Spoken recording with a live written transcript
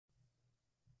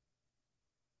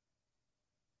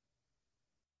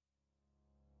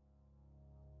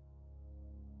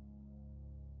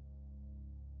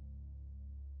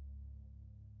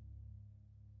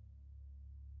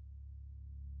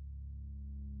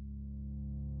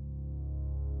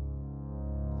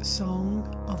Song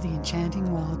of the Enchanting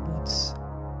Wildwoods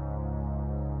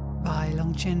by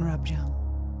Longchen Rabjam.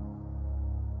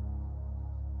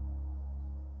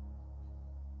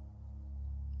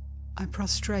 I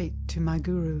prostrate to my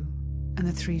Guru and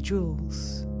the three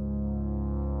jewels.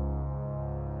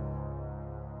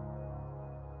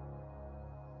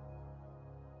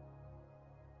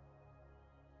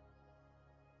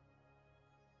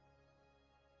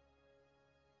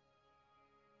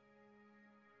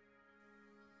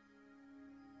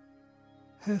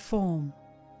 Her form,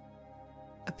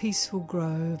 a peaceful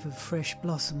grove of fresh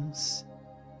blossoms,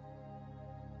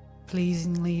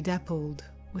 pleasingly dappled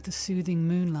with the soothing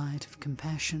moonlight of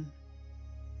compassion.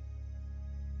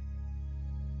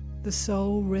 The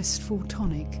sole restful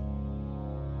tonic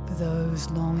for those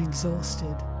long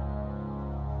exhausted.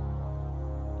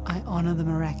 I honour the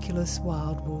miraculous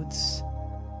wildwoods,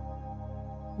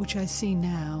 which I see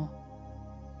now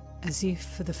as if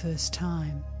for the first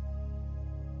time.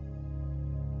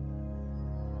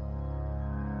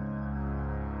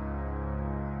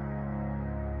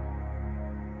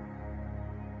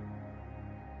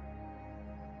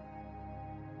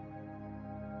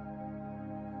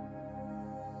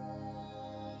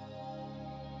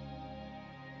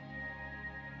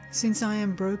 Since I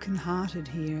am broken-hearted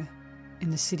here in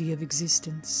the city of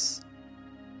existence,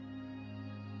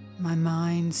 my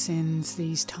mind sends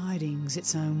these tidings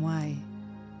its own way.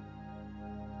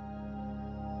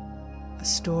 A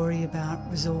story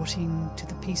about resorting to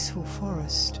the peaceful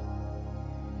forest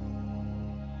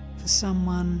for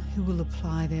someone who will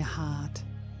apply their heart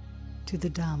to the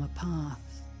Dharma path.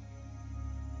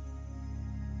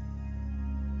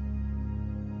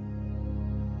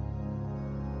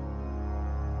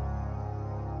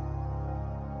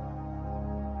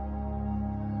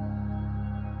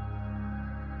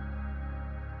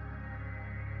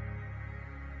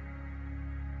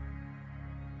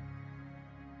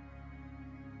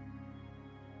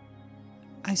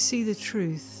 I see the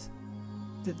truth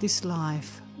that this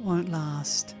life won't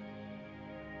last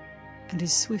and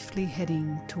is swiftly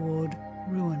heading toward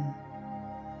ruin.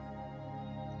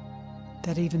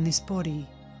 That even this body,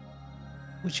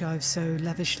 which I've so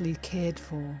lavishly cared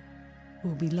for,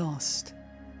 will be lost.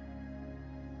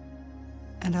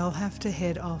 And I'll have to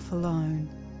head off alone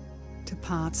to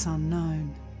parts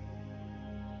unknown.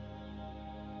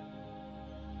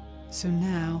 So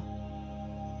now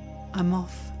I'm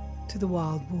off to the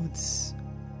wildwoods.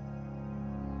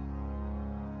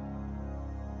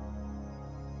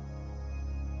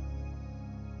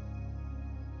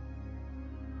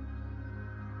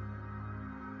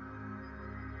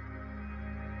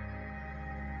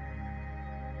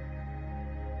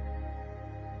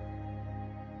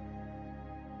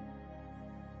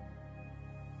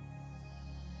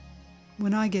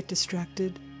 When I get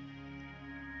distracted,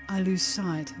 I lose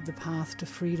sight of the path to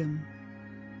freedom,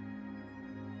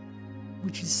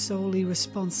 which is solely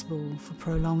responsible for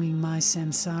prolonging my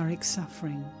samsaric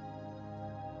suffering.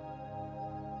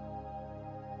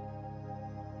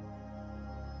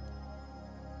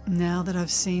 Now that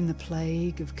I've seen the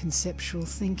plague of conceptual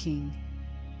thinking,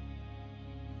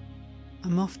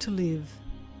 I'm off to live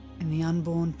in the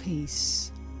unborn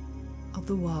peace of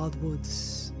the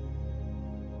wildwoods.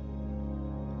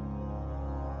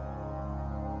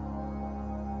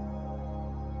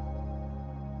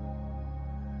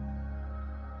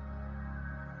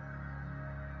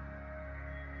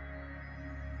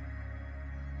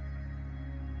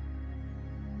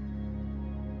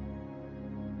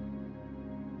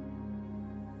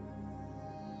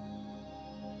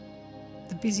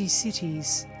 The busy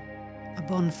cities are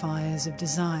bonfires of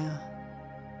desire.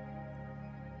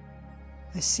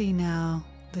 I see now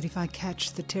that if I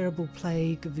catch the terrible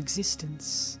plague of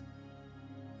existence,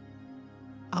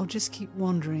 I'll just keep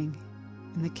wandering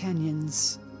in the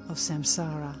canyons of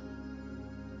samsara.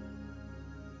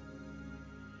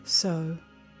 So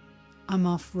I'm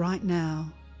off right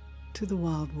now to the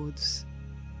wildwoods.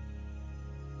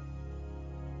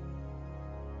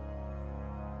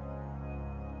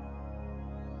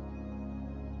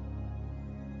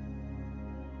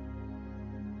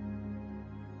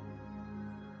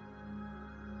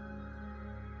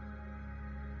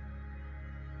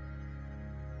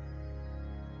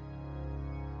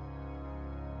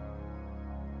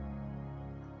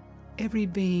 Every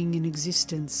being in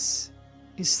existence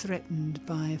is threatened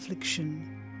by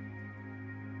affliction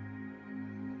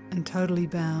and totally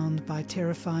bound by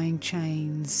terrifying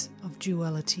chains of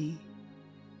duality,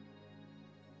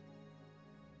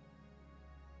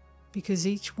 because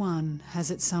each one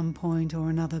has at some point or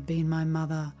another been my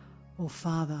mother or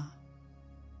father.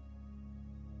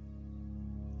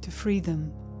 To free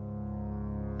them,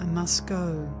 I must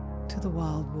go to the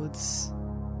wildwoods.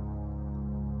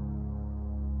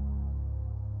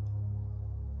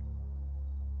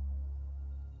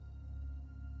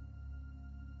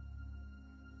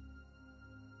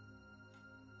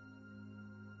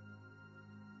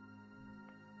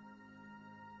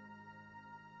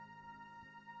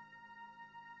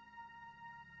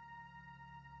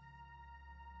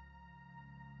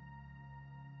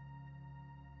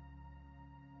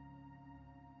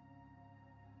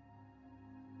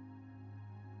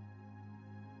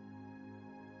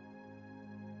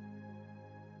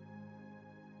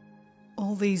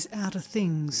 All these outer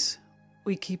things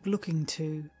we keep looking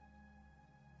to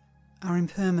are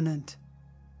impermanent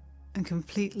and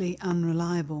completely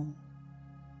unreliable.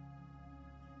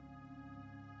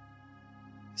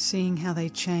 Seeing how they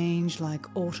change like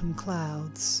autumn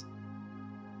clouds,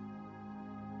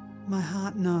 my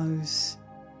heart knows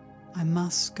I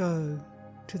must go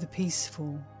to the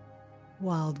peaceful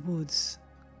wild woods.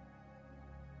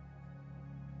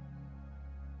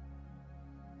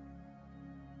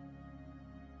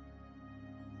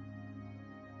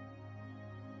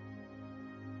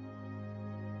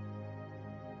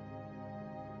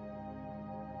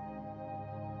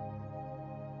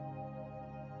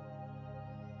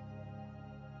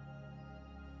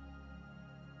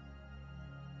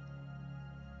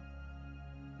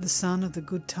 The sun of the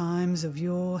good times of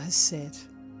yore has set,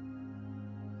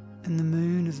 and the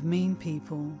moon of mean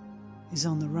people is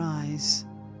on the rise.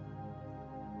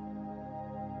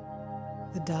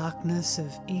 The darkness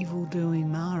of evil-doing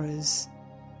Maras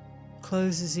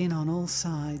closes in on all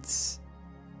sides.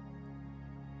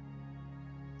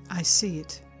 I see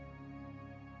it,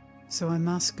 so I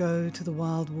must go to the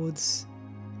wildwoods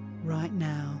right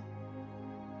now.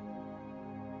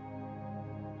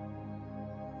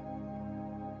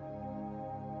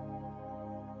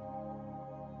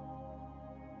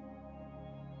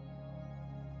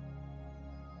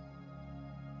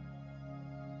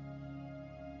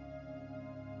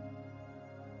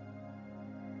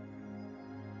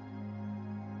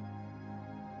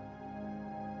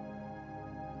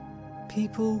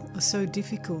 People are so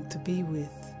difficult to be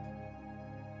with.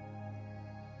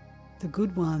 The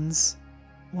good ones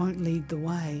won't lead the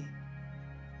way,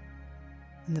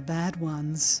 and the bad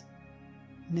ones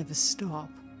never stop.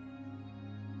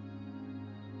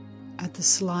 At the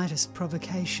slightest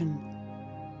provocation,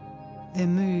 their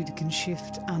mood can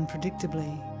shift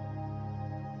unpredictably.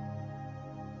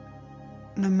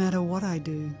 No matter what I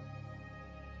do,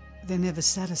 they're never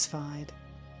satisfied.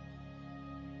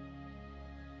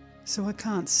 So I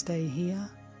can't stay here.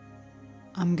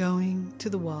 I'm going to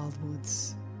the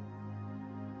wildwoods.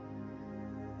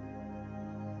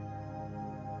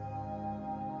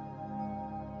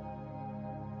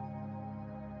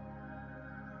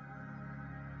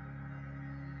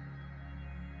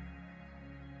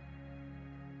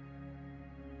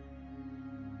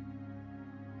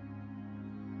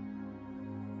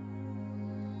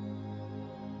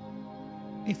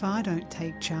 If I don't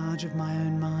take charge of my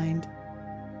own mind,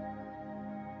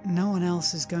 no one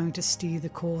else is going to steer the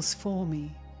course for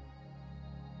me.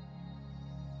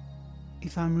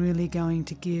 If I'm really going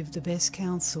to give the best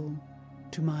counsel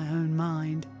to my own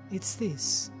mind, it's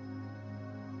this: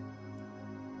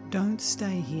 don't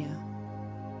stay here.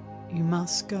 You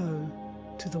must go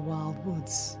to the wild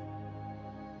woods.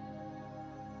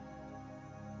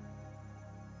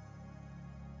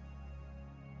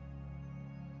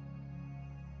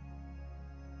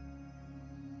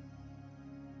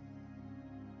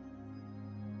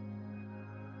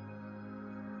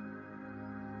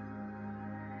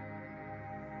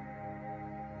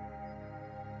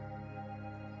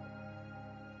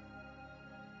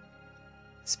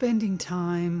 Spending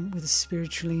time with the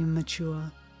spiritually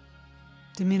immature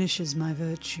diminishes my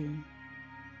virtue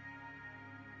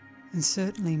and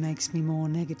certainly makes me more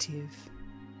negative.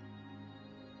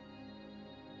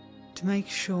 To make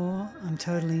sure I'm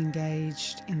totally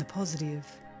engaged in the positive,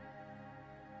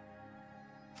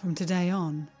 from today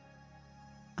on,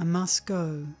 I must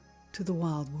go to the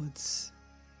wildwoods.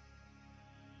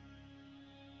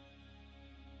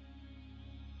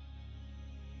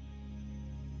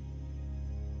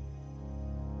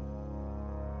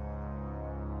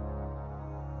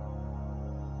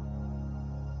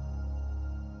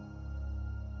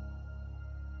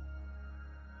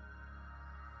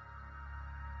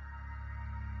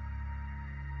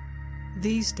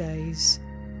 These days,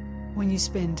 when you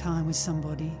spend time with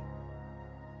somebody,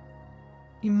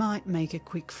 you might make a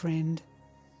quick friend,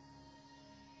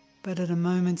 but at a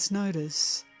moment's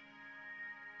notice,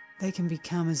 they can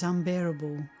become as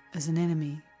unbearable as an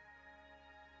enemy.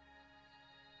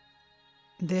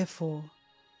 Therefore,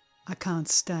 I can't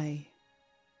stay.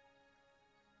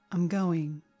 I'm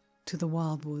going to the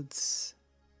wildwoods.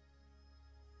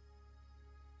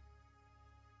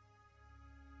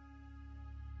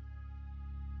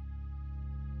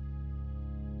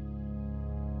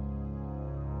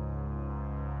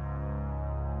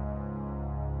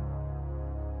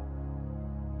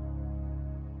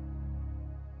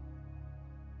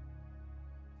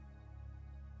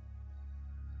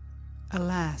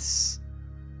 Alas,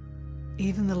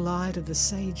 even the light of the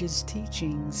sage's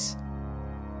teachings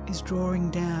is drawing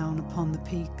down upon the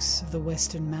peaks of the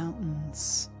western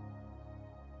mountains.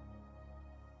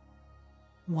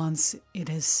 Once it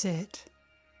has set,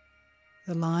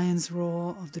 the lion's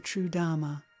roar of the true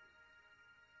Dharma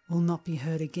will not be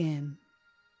heard again.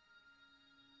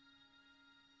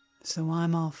 So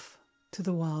I'm off to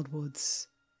the wildwoods.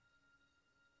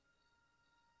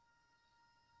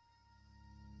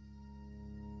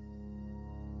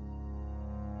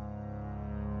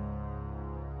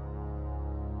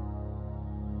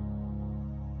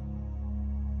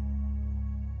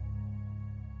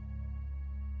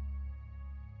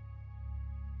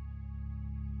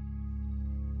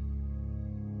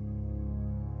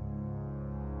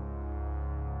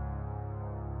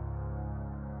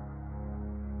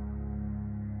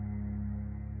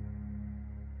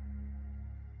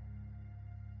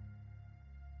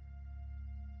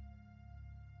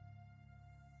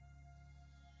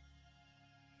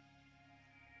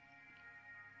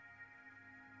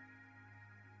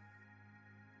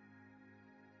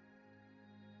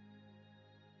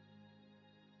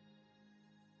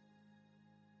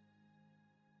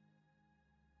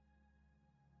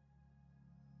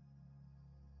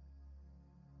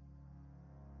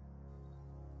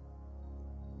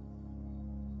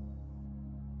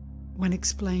 When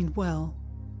explained well,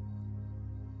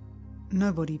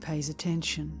 nobody pays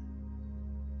attention.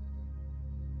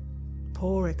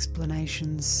 Poor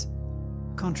explanations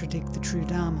contradict the true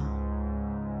Dharma.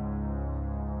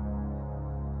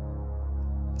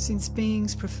 Since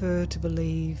beings prefer to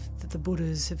believe that the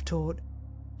Buddhas have taught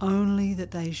only that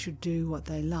they should do what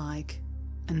they like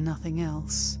and nothing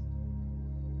else,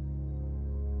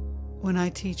 when I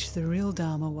teach the real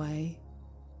Dharma way,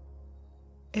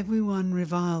 everyone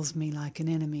reviles me like an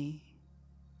enemy.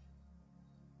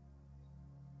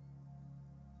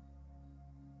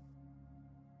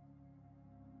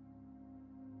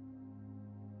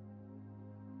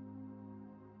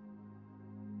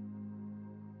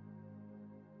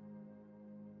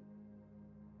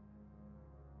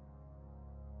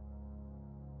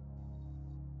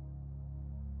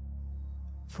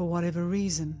 For whatever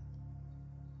reason,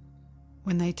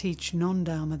 when they teach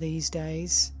non-Dharma these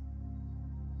days,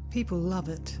 people love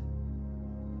it,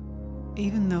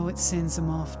 even though it sends them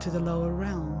off to the lower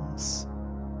realms.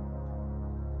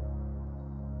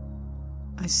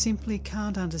 I simply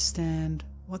can't understand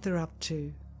what they're up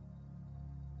to.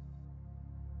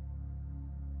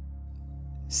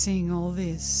 Seeing all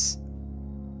this,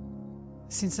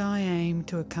 since I aim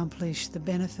to accomplish the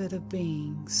benefit of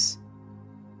beings,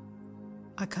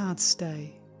 I can't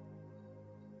stay.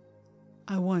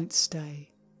 I won't stay.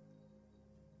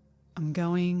 I'm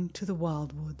going to the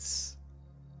wildwoods.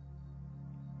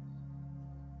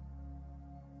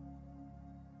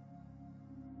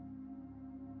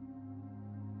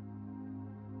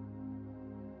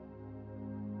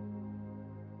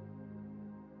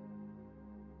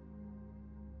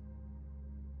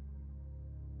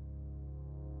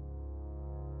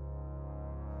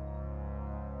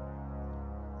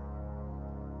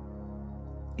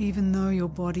 Even though your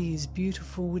body is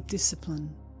beautiful with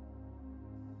discipline,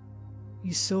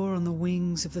 you soar on the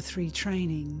wings of the 3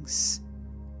 trainings,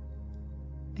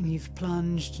 and you've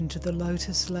plunged into the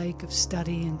lotus lake of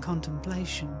study and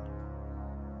contemplation.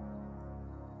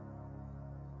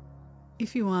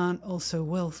 If you aren't also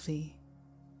wealthy,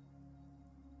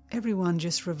 everyone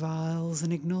just reviles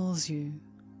and ignores you.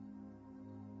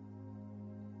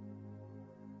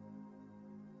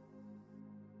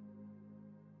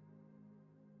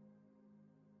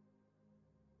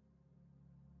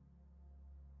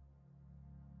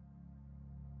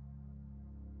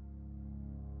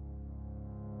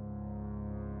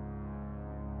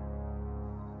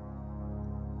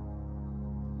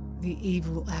 The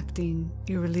evil-acting,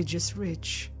 irreligious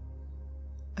rich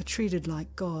are treated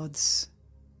like gods.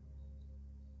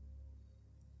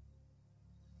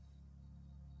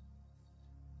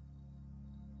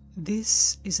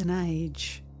 This is an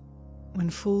age when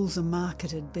fools are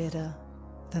marketed better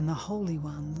than the holy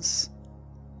ones.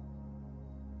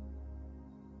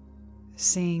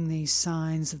 Seeing these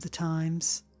signs of the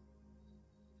times,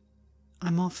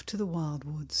 I'm off to the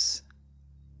wildwoods.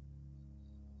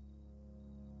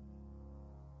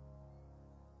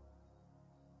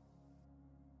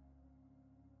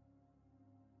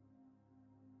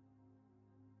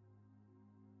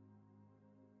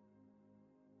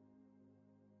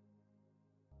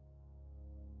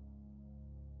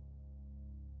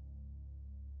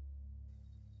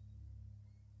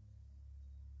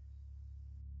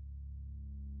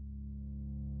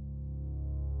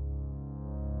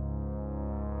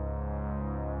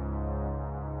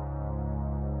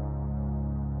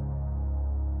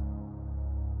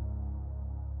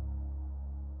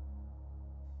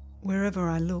 Wherever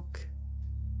I look,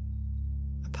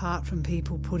 apart from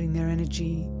people putting their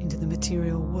energy into the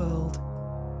material world,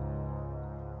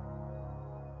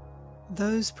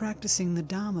 those practicing the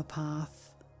Dharma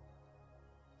path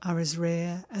are as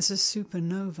rare as a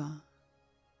supernova.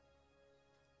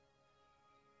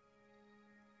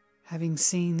 Having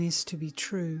seen this to be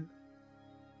true,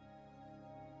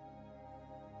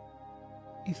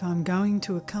 if I'm going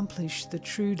to accomplish the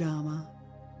true Dharma,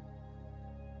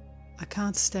 I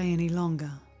can't stay any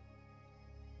longer.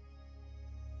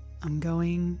 I'm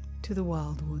going to the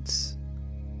Wildwoods.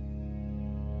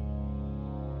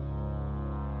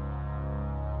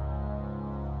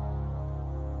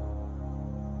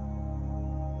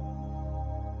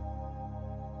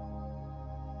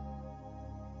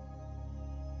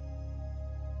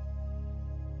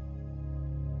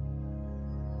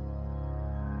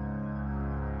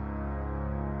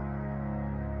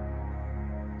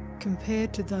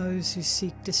 Compared to those who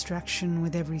seek distraction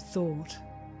with every thought,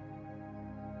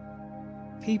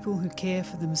 people who care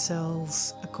for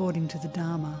themselves according to the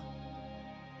Dharma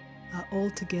are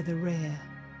altogether rare.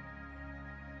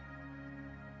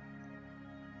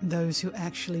 Those who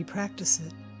actually practice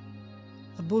it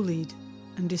are bullied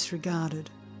and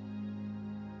disregarded.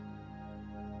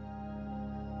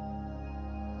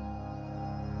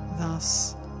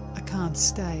 Thus, I can't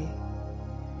stay.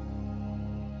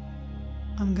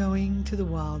 I'm going to the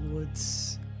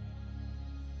Wildwoods.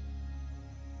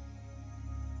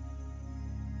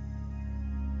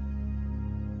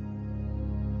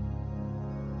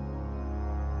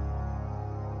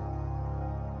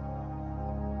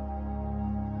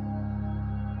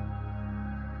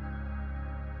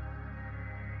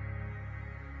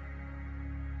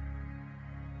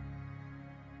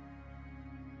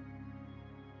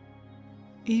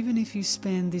 Even if you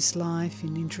spend this life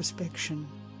in introspection,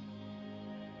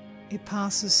 it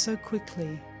passes so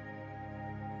quickly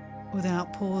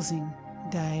without pausing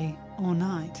day or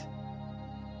night.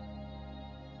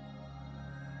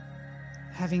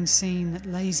 Having seen that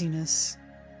laziness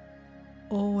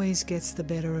always gets the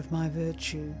better of my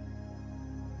virtue,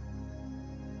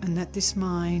 and that this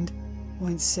mind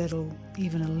won't settle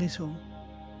even a little,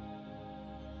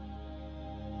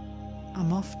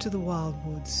 I'm off to the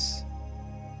Wildwoods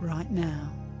right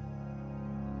now.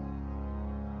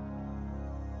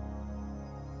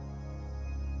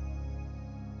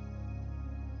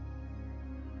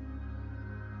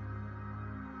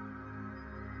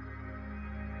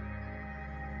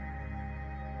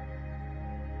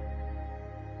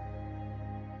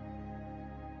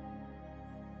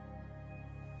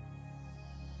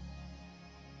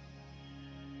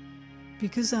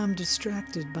 Because I'm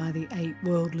distracted by the 8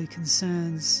 worldly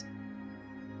concerns,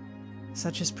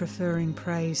 such as preferring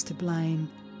praise to blame,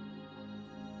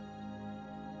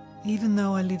 even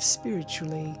though I live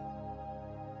spiritually,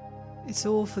 it's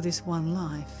all for this one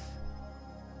life.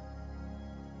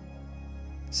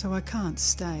 So I can't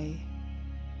stay.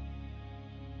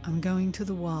 I'm going to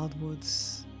the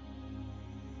Wildwoods.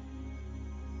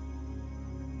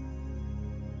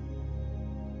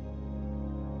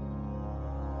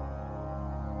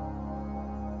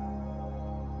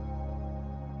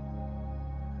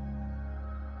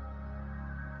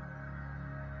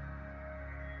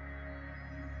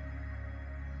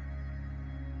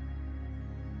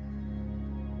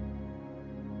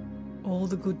 All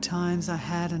the good times I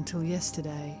had until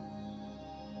yesterday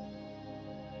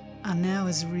are now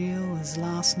as real as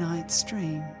last night's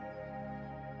dream.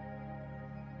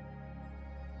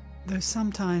 Though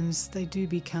sometimes they do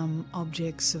become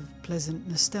objects of pleasant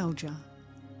nostalgia.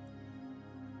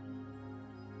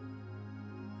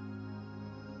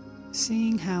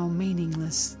 Seeing how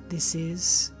meaningless this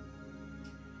is,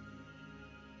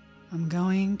 I'm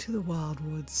going to the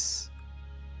Wildwoods.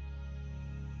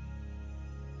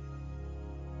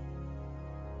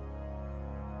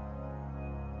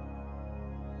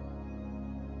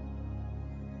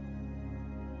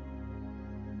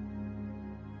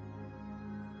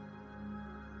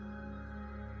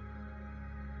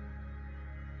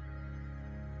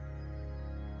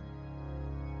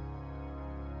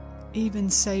 Even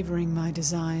savouring my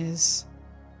desires,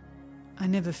 I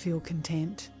never feel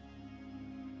content.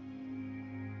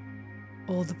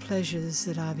 All the pleasures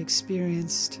that I've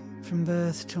experienced from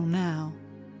birth till now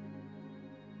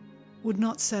would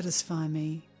not satisfy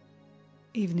me,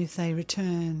 even if they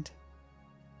returned.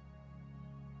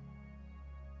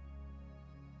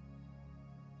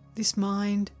 This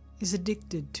mind is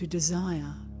addicted to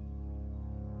desire.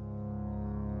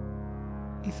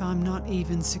 If I'm not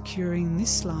even securing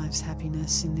this life's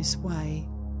happiness in this way,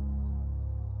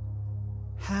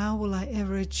 how will I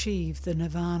ever achieve the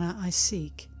nirvana I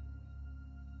seek?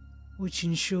 which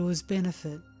ensures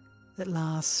benefit that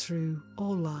lasts through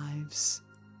all lives.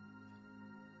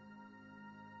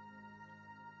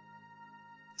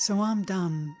 So I'm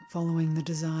done following the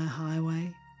desire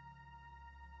highway.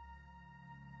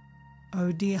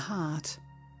 Oh dear heart,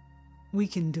 we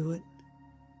can do it.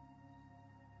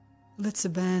 Let's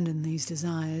abandon these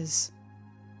desires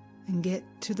and get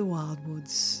to the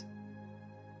wildwoods.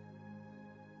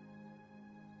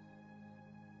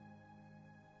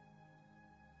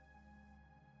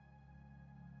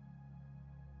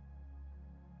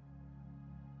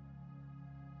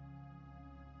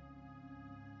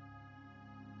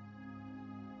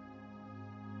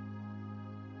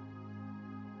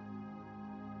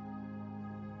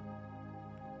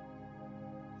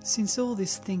 Since all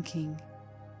this thinking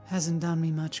hasn't done me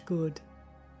much good,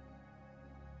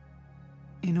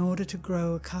 in order to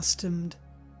grow accustomed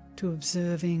to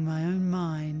observing my own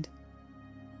mind,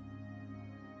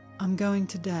 I'm going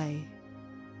today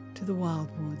to the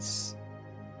wildwoods,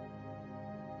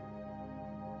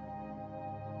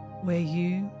 where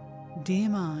you, dear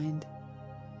mind,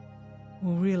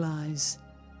 will realize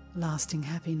lasting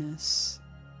happiness.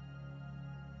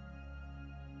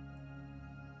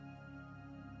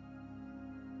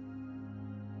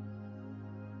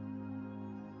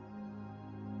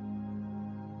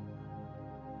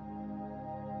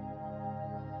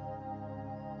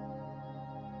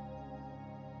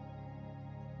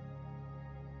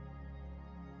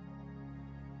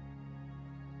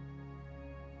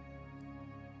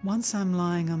 Once I'm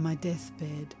lying on my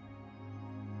deathbed,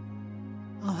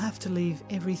 I'll have to leave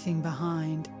everything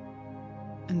behind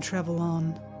and travel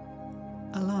on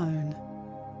alone.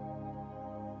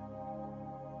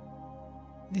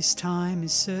 This time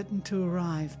is certain to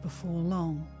arrive before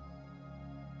long.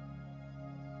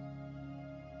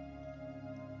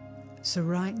 So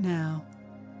right now,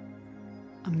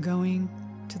 I'm going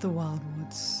to the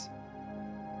wildwoods.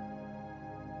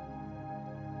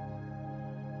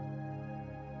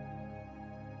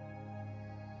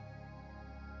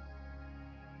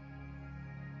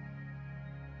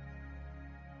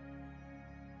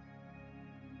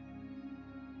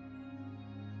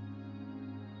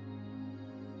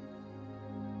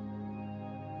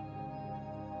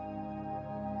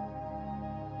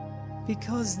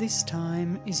 Because this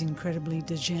time is incredibly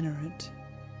degenerate,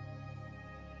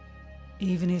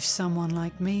 even if someone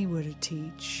like me were to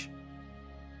teach,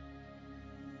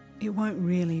 it won't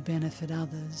really benefit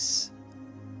others.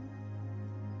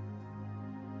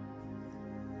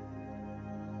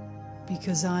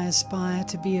 Because I aspire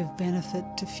to be of benefit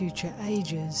to future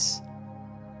ages,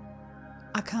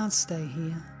 I can't stay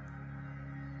here.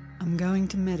 I'm going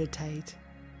to meditate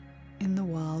in the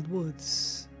wild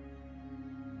woods.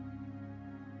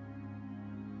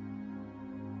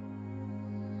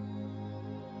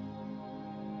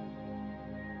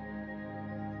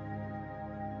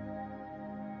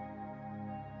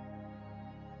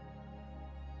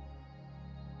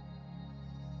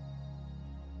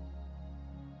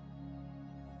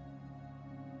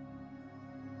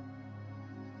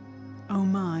 O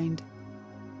mind,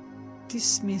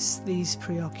 dismiss these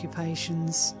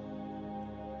preoccupations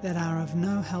that are of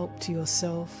no help to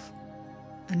yourself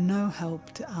and no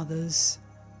help to others.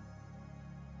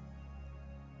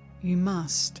 You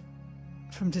must,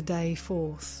 from today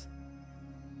forth,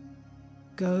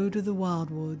 go to the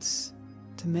wildwoods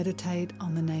to meditate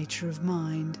on the nature of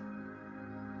mind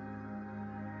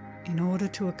in order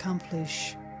to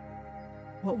accomplish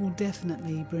what will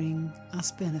definitely bring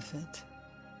us benefit.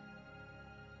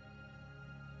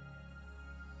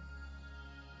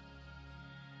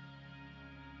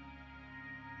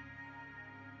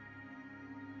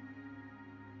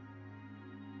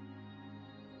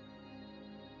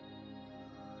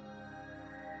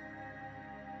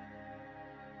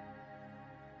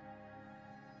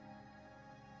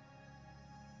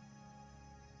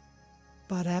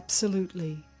 But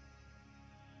absolutely,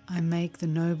 I make the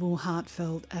noble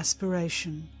heartfelt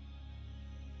aspiration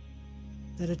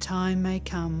that a time may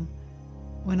come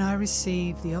when I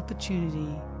receive the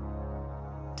opportunity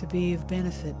to be of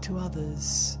benefit to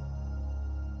others.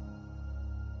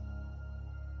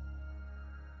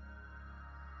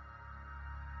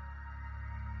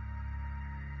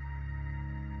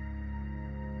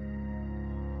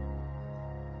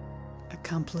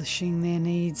 Accomplishing their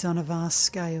needs on a vast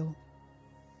scale,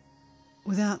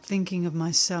 without thinking of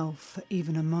myself for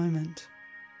even a moment.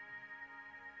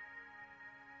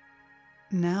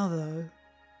 Now though,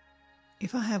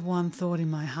 if I have one thought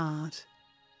in my heart,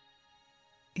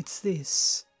 it's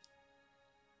this: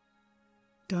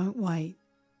 don't wait.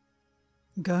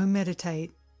 Go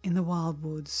meditate in the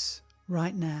wildwoods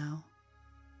right now.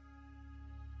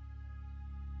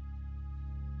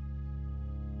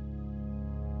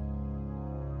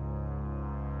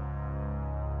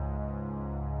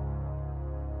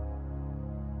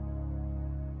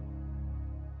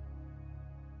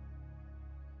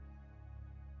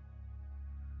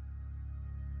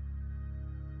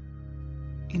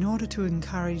 in order to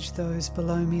encourage those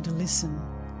below me to listen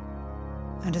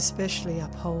and especially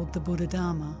uphold the Buddha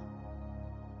Dharma.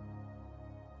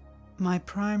 My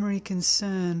primary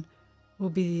concern will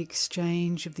be the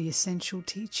exchange of the essential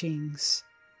teachings.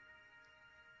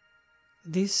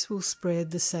 This will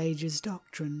spread the sage's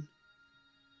doctrine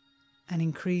and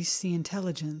increase the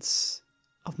intelligence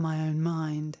of my own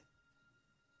mind.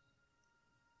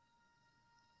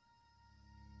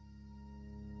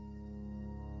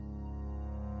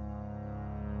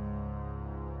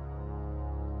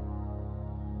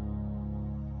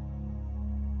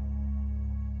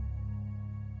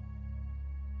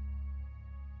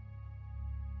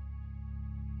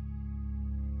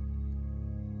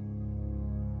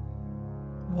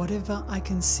 Whatever I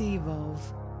conceive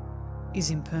of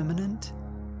is impermanent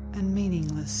and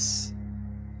meaningless.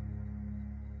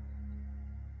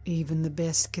 Even the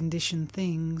best conditioned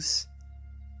things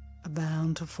are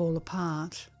bound to fall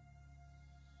apart.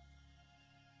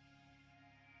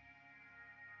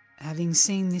 Having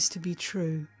seen this to be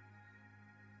true,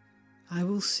 I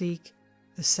will seek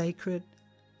the sacred,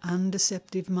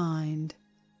 undeceptive mind,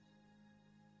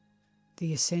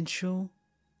 the essential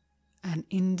and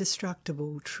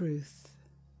indestructible truth.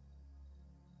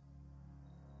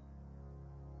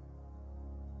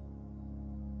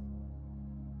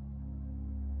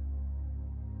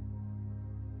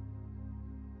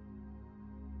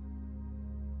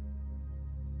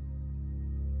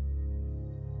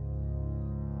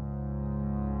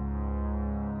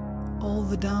 All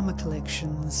the Dharma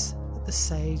collections that the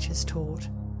sage has taught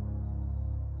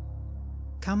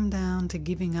come down to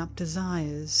giving up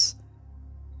desires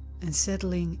and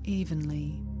settling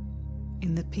evenly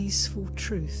in the peaceful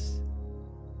truth,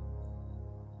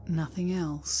 nothing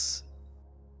else.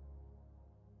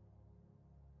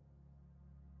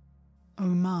 O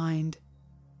mind,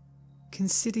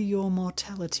 consider your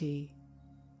mortality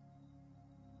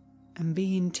and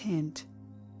be intent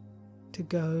to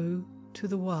go to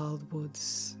the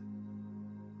wildwoods.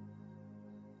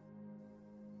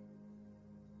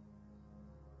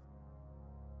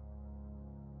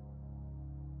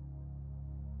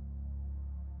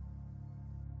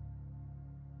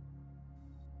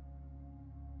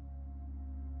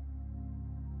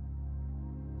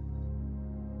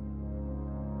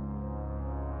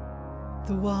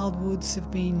 The wildwoods have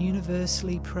been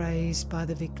universally praised by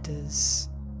the victors,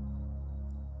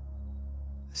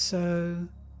 so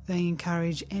they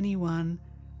encourage anyone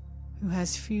who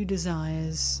has few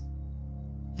desires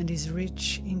and is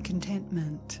rich in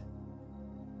contentment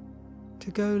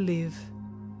to go live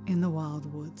in the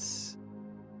wildwoods.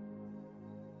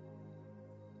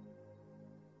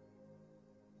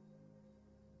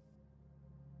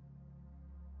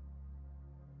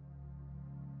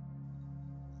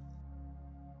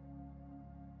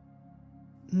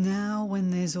 Now,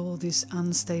 when there's all this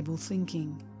unstable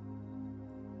thinking,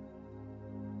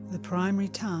 the primary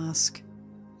task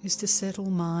is to settle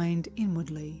mind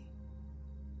inwardly,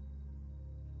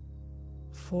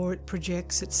 for it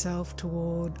projects itself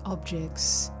toward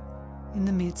objects in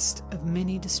the midst of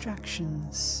many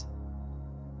distractions,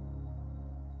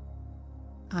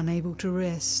 unable to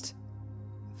rest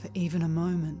for even a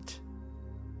moment.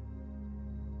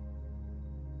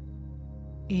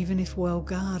 Even if well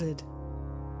guarded,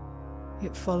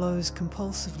 it follows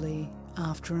compulsively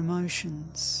after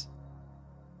emotions.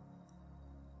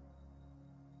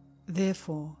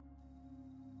 Therefore,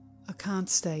 I can't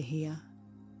stay here.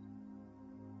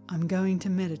 I'm going to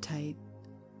meditate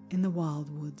in the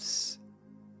wildwoods.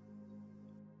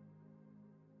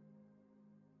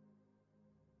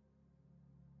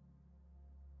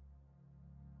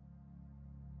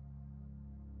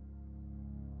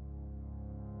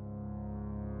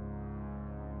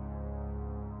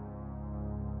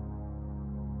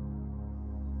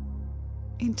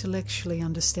 Intellectually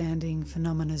understanding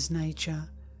phenomena's nature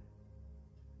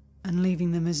and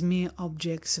leaving them as mere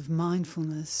objects of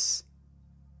mindfulness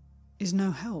is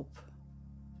no help.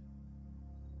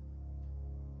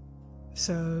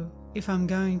 So, if I'm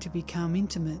going to become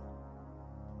intimate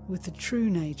with the true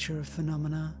nature of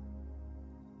phenomena,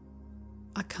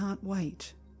 I can't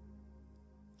wait.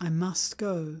 I must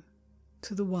go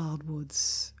to the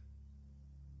wildwoods.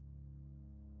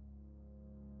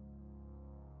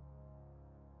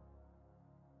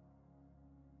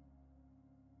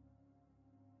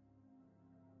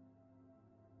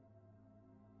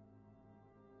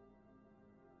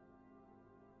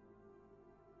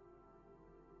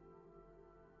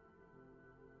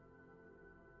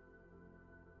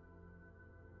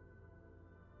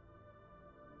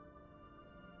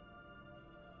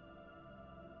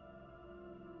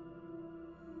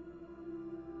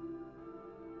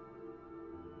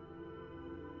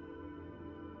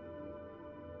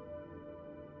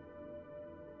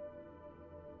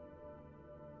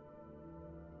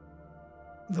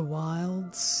 The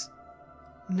wilds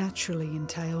naturally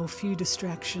entail few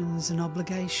distractions and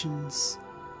obligations,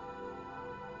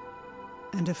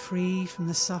 and are free from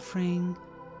the suffering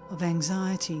of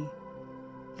anxiety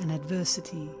and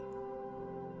adversity.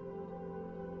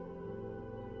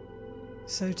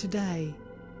 So today,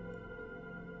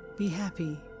 be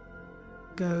happy,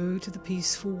 go to the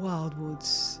peaceful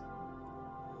wildwoods,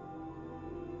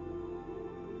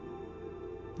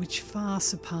 which far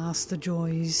surpass the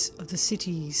joys of the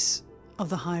cities of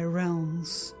the higher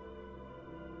realms.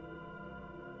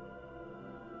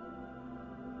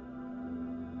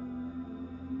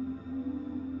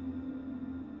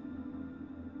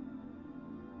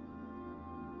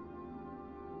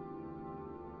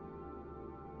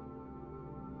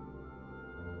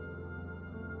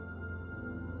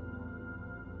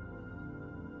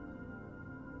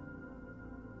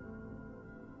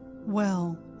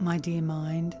 Well, my dear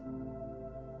mind,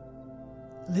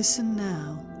 listen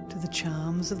now to the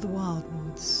charms of the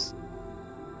wildwoods.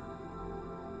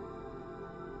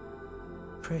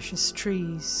 Precious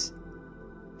trees,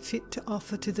 fit to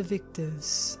offer to the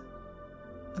victors,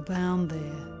 abound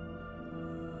there.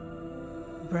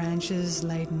 Branches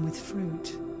laden with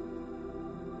fruit,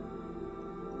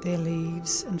 their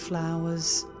leaves and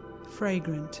flowers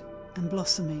fragrant and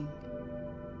blossoming,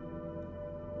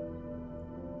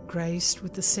 graced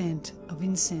with the scent of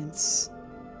incense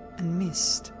and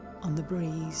mist on the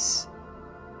breeze.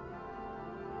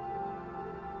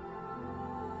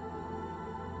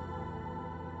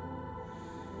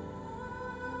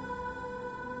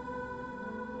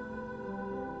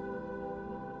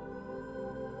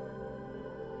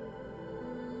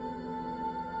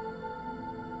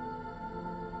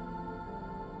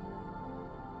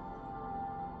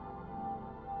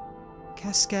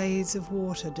 Cascades of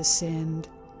water descend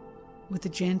with the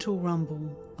gentle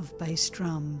rumble of bass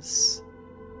drums.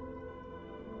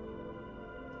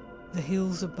 The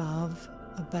hills above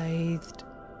are bathed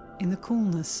in the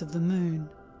coolness of the moon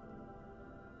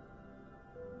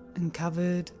and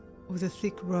covered with a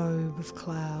thick robe of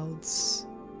clouds,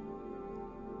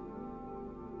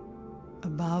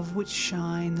 above which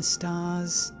shine the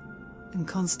stars and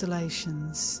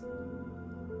constellations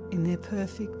in their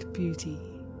perfect beauty.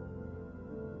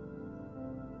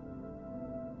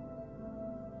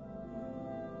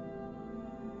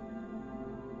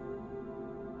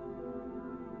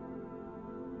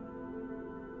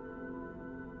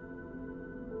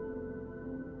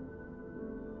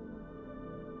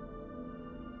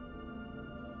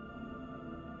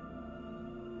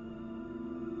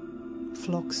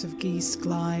 Flocks of geese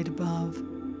glide above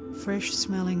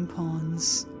fresh-smelling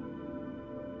ponds,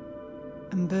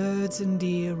 and birds and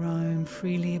deer roam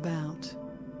freely about.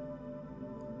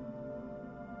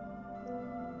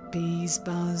 Bees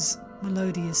buzz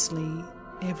melodiously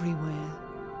everywhere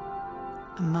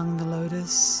among the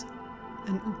lotus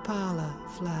and upala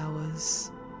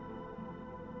flowers,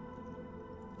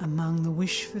 among the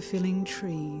wish-fulfilling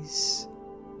trees.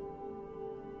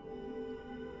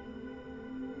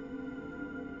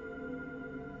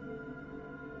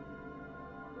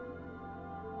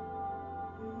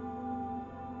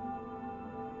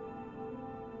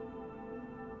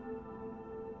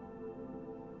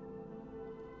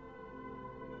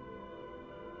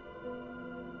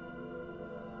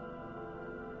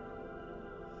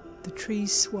 The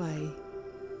trees sway,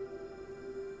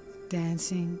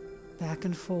 dancing back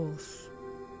and forth,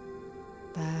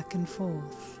 back and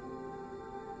forth.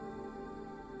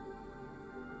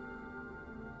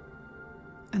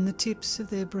 And the tips of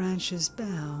their branches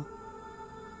bow,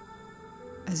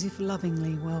 as if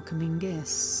lovingly welcoming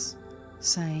guests,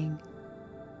 saying,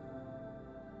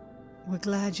 "We're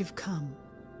glad you've come."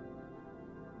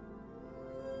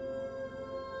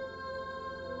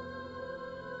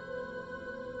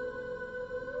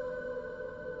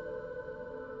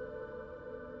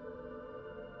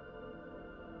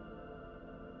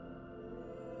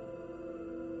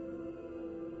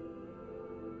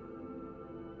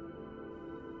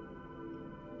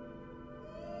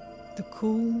 The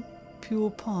cool, pure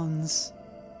ponds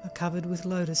are covered with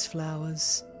lotus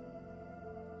flowers,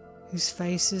 whose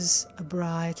faces are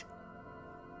bright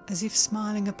as if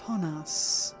smiling upon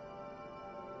us.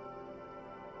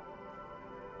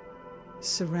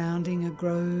 Surrounding are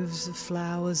groves of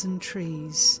flowers and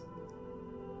trees,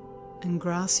 and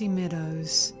grassy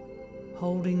meadows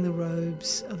holding the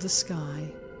robes of the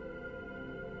sky.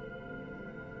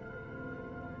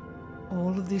 All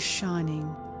of this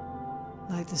shining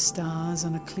like the stars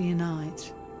on a clear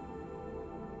night,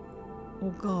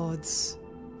 or gods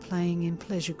playing in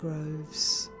pleasure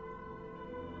groves.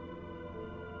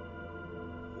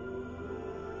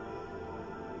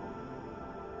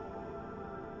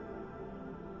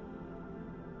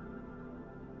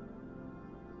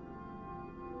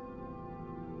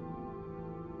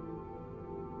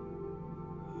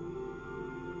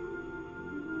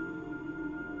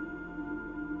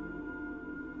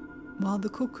 while the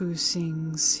cuckoo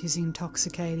sings his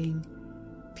intoxicating,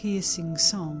 piercing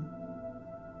song,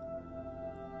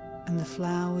 and the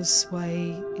flowers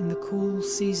sway in the cool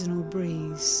seasonal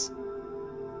breeze.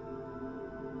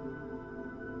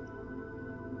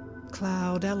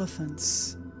 Cloud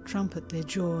elephants trumpet their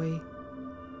joy,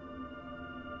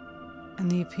 and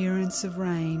the appearance of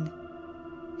rain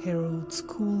heralds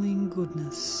cooling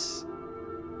goodness.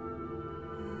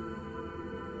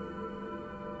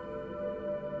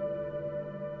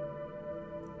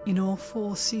 In all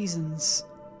four seasons,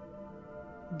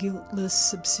 guiltless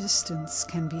subsistence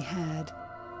can be had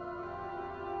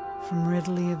from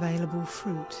readily available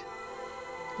fruit,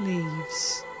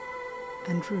 leaves,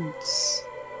 and roots.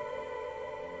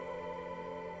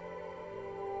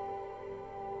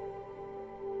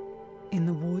 In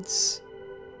the woods,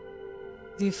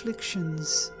 the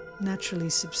afflictions naturally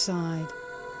subside,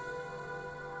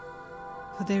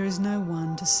 for there is no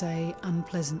one to say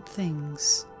unpleasant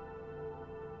things.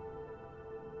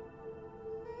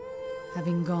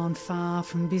 Having gone far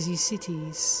from busy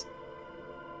cities,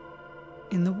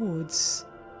 in the woods,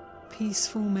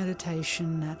 peaceful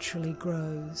meditation naturally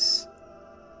grows.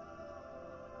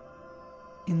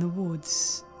 In the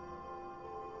woods,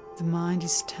 the mind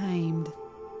is tamed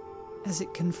as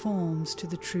it conforms to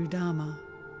the true Dharma,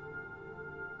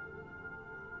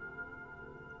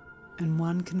 and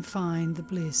one can find the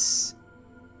bliss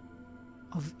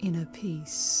of inner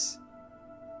peace.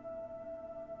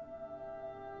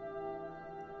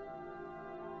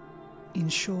 In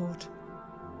short,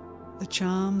 the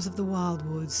charms of the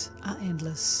Wildwoods are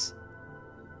endless.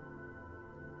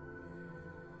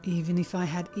 Even if I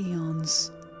had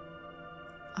eons,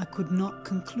 I could not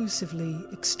conclusively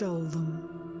extol them.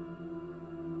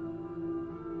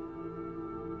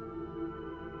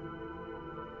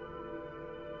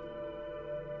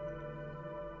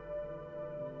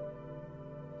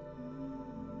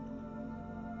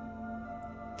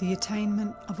 The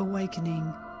attainment of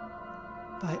awakening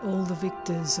by all the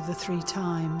victors of the three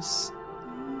times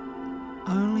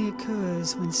only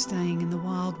occurs when staying in the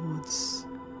Wildwoods,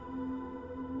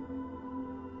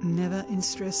 never in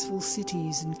stressful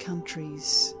cities and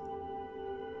countries.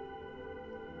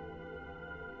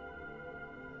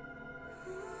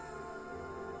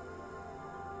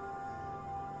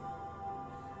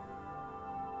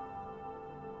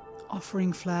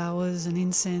 Offering flowers and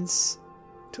incense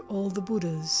to all the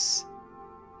Buddhas,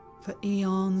 for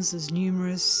eons as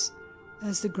numerous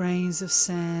as the grains of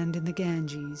sand in the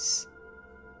Ganges,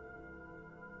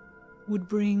 would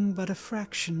bring but a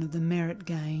fraction of the merit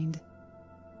gained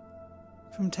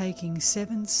from taking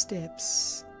 7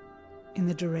 steps in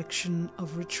the direction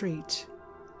of retreat,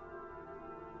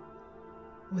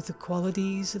 with the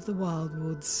qualities of the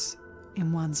Wildwoods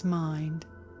in one's mind.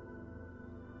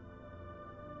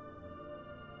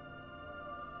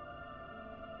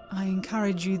 I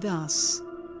encourage you thus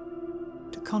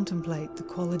to contemplate the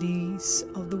qualities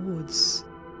of the woods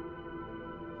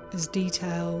as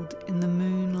detailed in the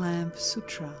Moon Lamp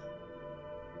Sutra.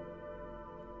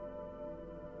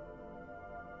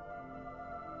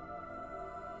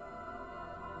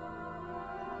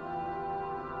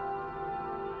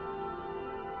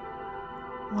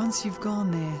 Once you've gone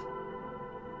there,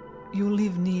 you'll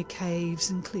live near caves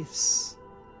and cliffs,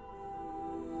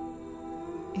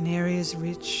 in areas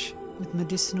rich with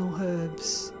medicinal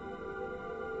herbs,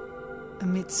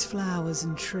 amidst flowers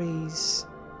and trees,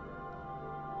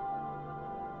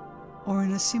 or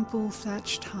in a simple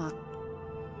thatched hut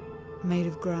made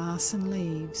of grass and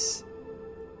leaves.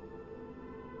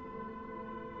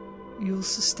 You'll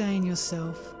sustain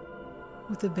yourself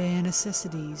with the bare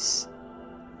necessities,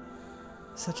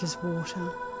 such as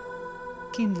water,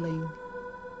 kindling,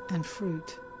 and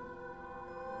fruit,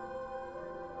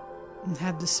 and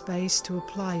have the space to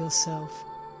apply yourself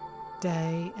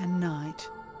day and night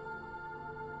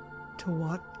to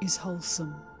what is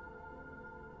wholesome.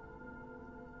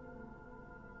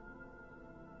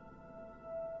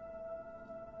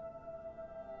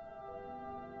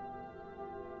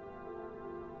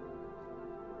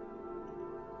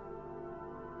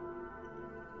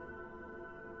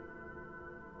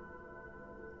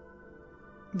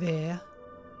 There,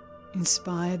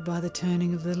 inspired by the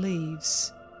turning of the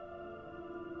leaves,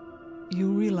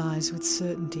 you'll realize with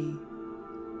certainty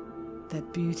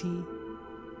that beauty,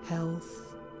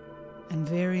 health, and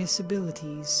various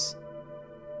abilities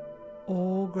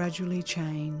all gradually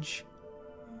change,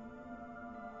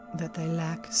 that they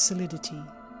lack solidity.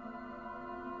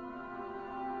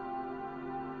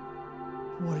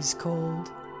 What is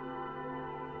called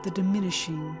the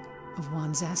diminishing of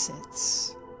one's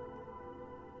assets.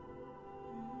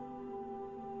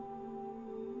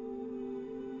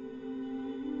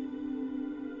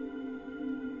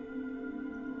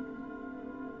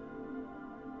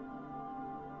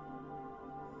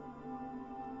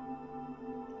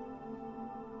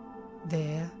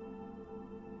 There,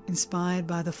 inspired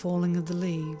by the falling of the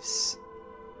leaves,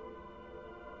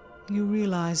 you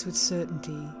realize with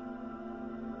certainty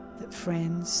that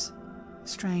friends,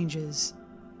 strangers,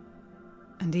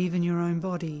 and even your own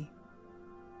body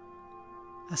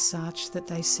are such that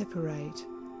they separate,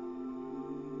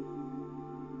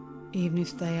 even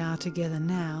if they are together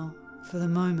now for the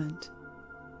moment.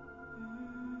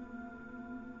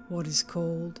 What is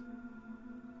called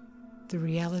the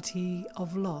reality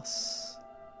of loss.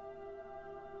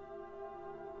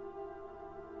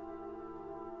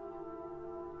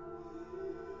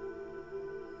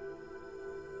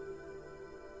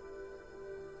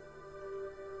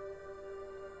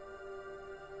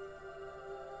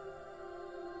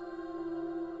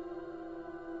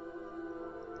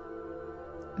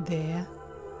 There,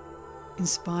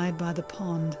 inspired by the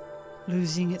pond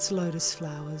losing its lotus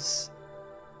flowers,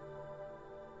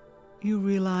 you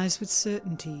realize with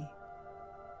certainty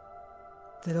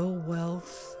that all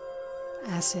wealth,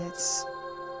 assets,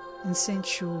 and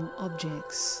sensual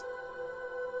objects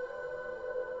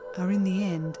are in the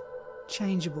end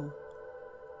changeable,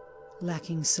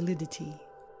 lacking solidity.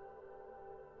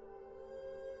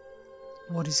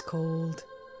 What is called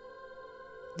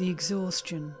the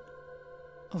exhaustion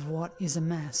of what is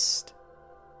amassed.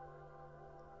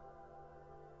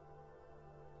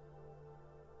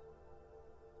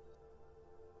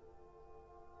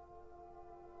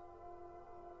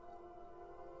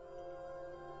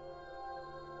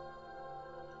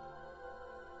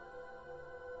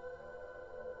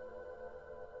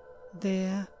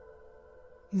 There,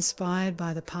 inspired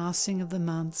by the passing of the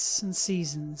months and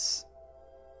seasons,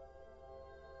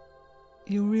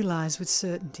 you realize with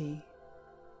certainty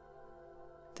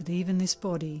that even this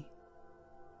body,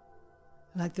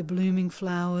 like the blooming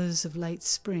flowers of late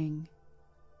spring,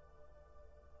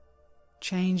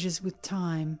 changes with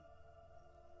time,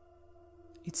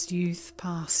 its youth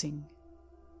passing.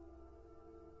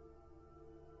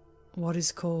 What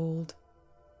is called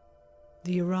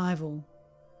the arrival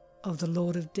of the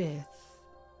Lord of Death.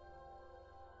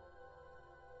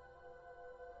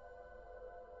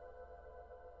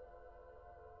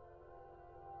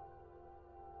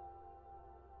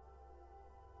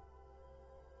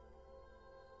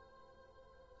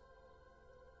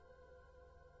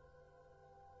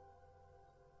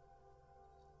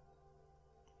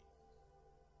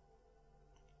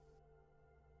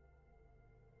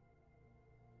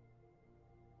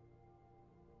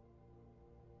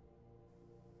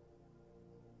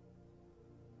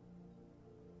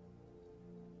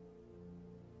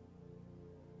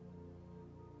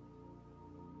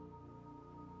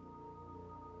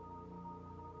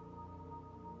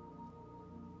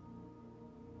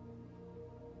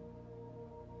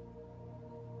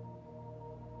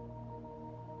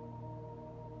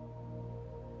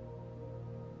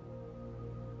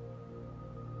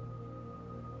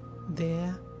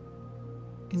 There,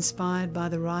 inspired by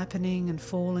the ripening and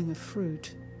falling of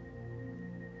fruit,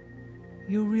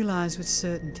 you'll realize with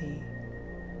certainty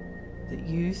that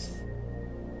youth,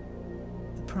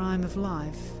 the prime of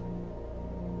life,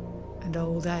 and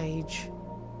old age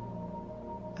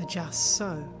are just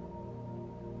so.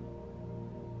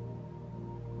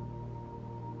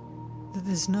 That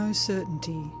there's no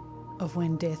certainty of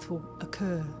when death will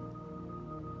occur.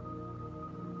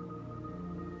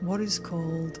 What is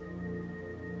called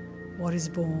what is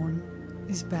born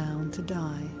is bound to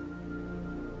die.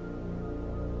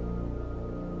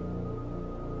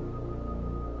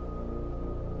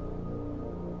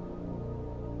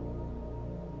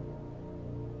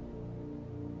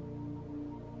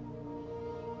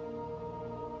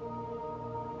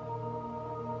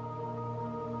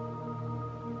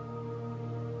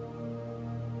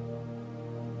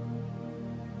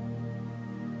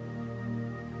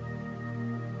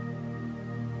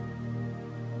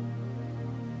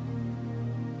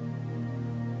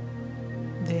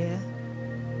 There,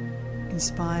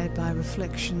 inspired by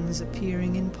reflections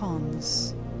appearing in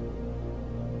ponds,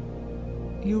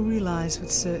 you'll realize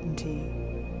with certainty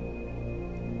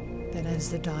that as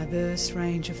the diverse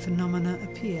range of phenomena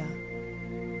appear,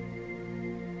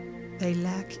 they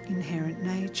lack inherent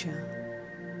nature,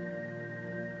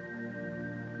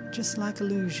 just like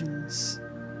illusions,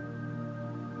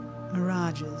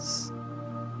 mirages,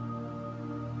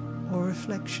 or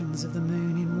reflections of the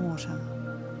moon in water.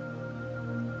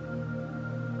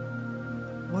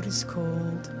 What is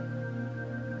called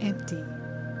empty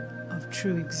of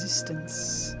true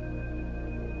existence.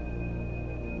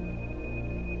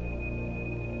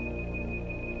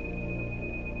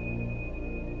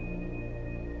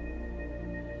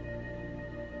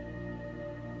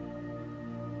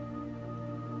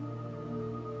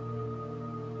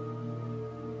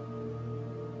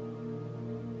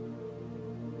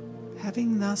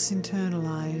 Having thus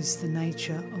internalized the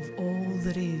nature of all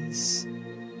that is,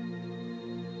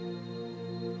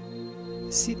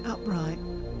 sit upright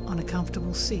on a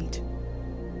comfortable seat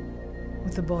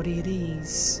with the body at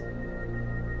ease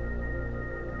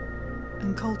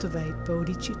and cultivate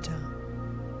bodhicitta,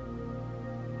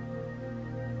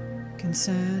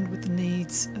 concerned with the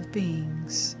needs of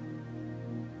beings.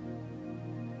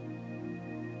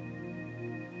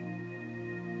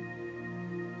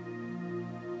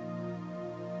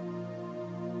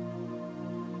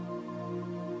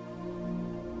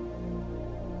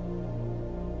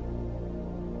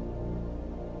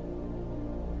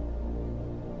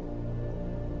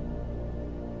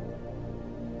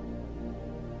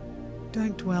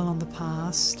 Don't dwell on the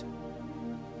past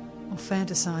or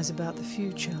fantasize about the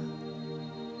future.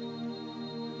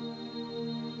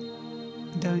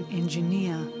 Don't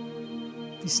engineer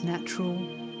this natural,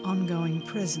 ongoing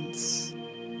presence.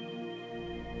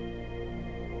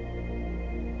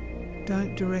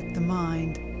 Don't direct the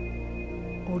mind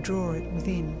or draw it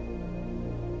within.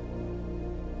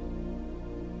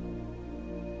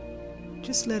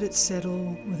 Just let it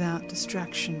settle without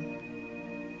distraction,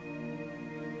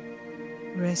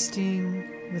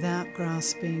 resting without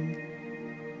grasping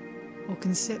or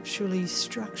conceptually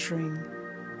structuring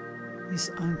this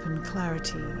open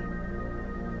clarity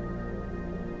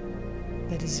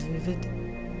that is vivid,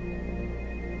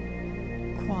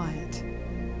 quiet,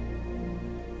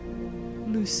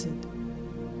 lucid,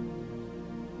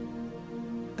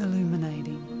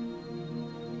 illuminating.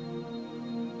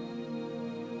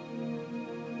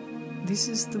 This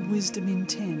is the wisdom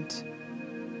intent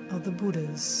of the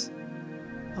Buddhas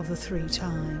of the 3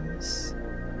 times.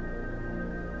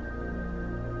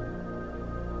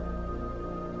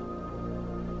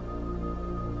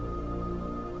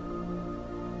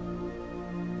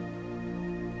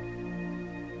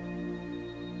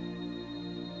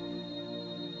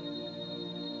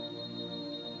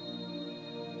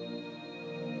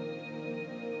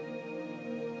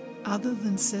 Other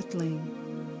than settling,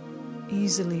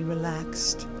 easily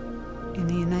relaxed in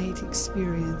the innate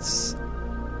experience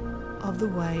of the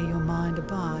way your mind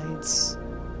abides,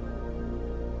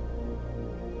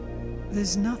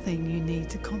 there's nothing you need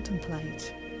to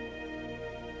contemplate.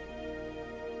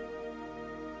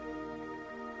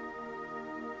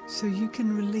 So you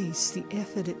can release the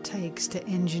effort it takes to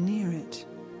engineer it.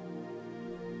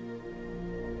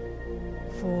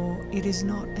 For it is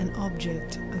not an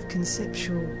object of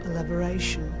conceptual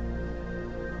elaboration.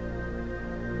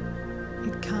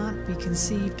 It can't be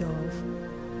conceived of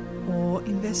or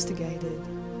investigated.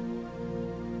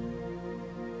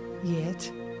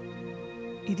 Yet,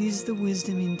 it is the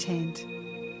wisdom intent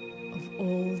of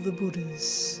all the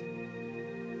Buddhas.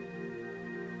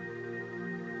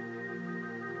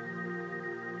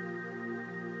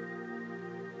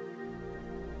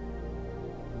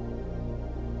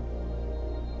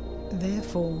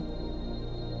 Therefore,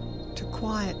 to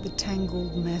quiet the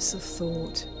tangled mess of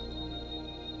thought,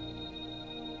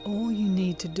 all you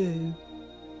need to do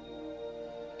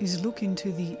is look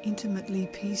into the intimately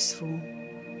peaceful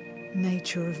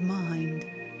nature of mind.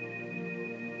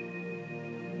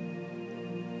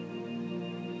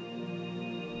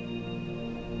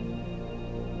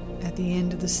 At the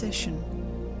end of the session,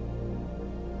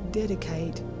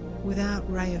 dedicate without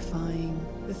reifying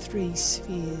the 3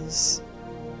 spheres.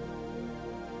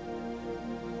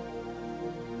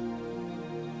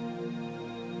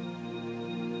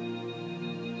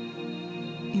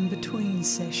 In between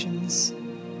sessions,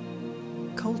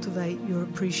 cultivate your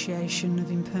appreciation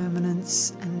of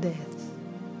impermanence and death.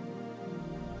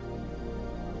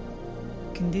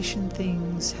 Conditioned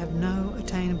things have no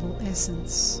attainable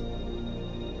essence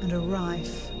and are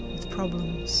rife with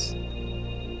problems.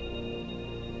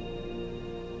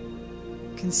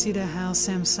 Consider how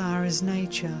samsara's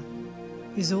nature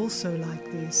is also like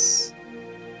this.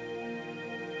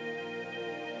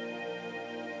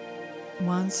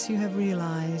 Once you have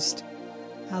realized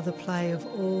how the play of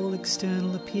all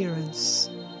external appearance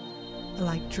are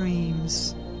like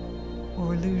dreams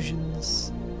or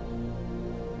illusions,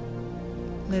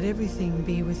 let everything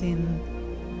be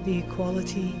within the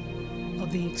equality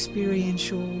of the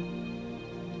experiential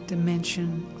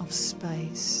dimension of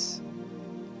space.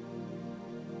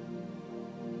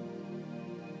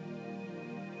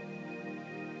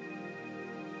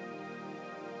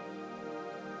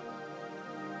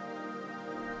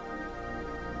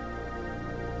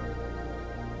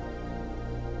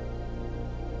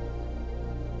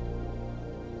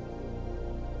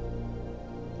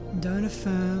 Don't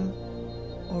affirm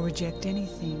or reject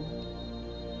anything.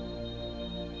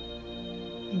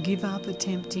 Give up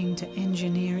attempting to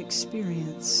engineer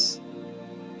experience.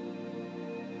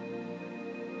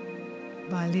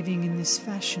 By living in this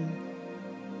fashion,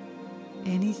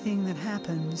 anything that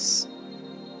happens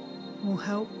will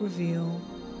help reveal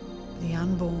the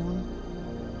unborn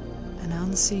and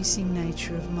unceasing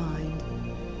nature of mind,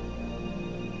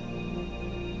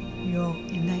 your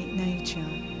innate nature,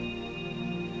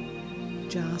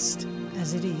 just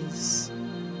as it is.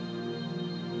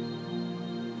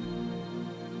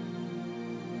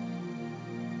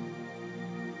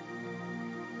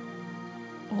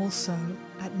 Also,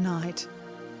 at night,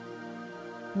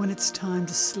 when it's time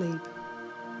to sleep,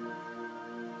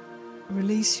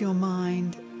 release your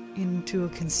mind into a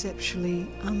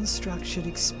conceptually unstructured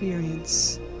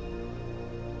experience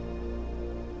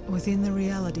within the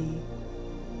reality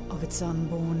of its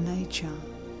unborn nature.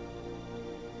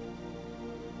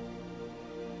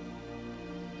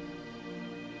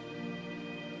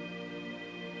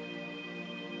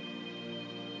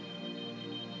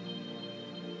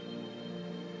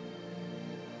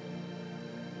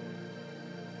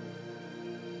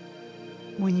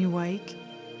 When you wake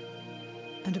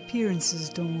and appearances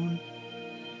dawn,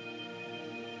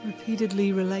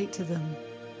 repeatedly relate to them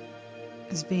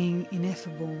as being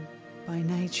ineffable by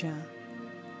nature,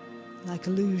 like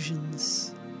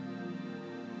illusions.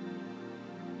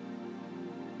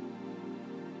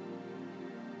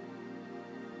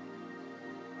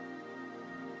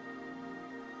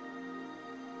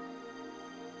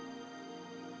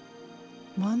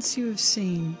 Once you have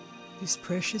seen this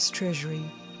precious treasury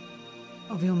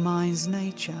of your mind's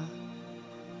nature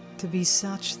to be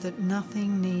such that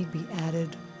nothing need be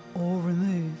added or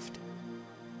removed,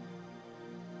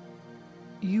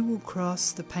 you will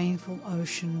cross the painful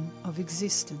ocean of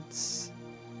existence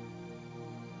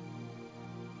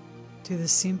to the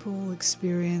simple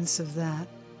experience of that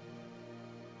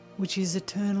which is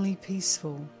eternally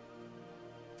peaceful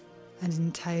and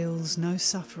entails no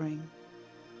suffering,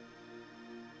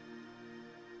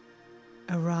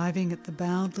 arriving at the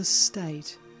boundless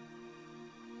state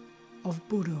of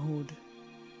Buddhahood.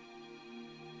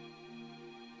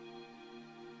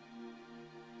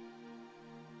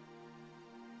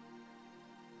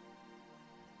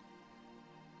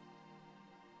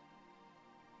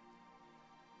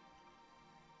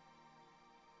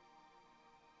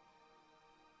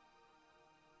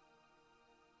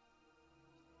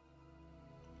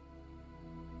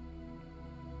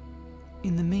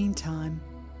 In the meantime,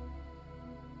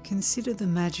 consider the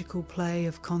magical play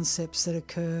of concepts that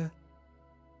occur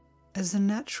as the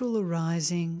natural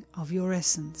arising of your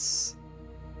essence,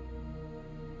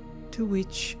 to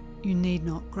which you need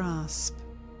not grasp.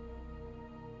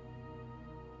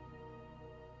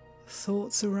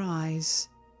 Thoughts arise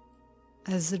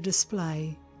as the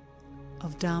display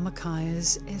of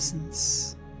Dharmakaya's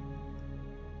essence.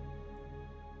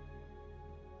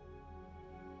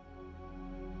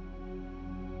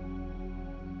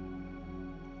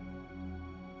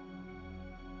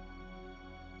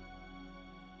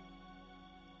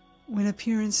 When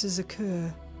appearances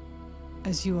occur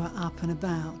as you are up and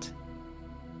about,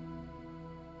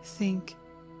 think,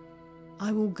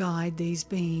 I will guide these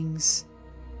beings.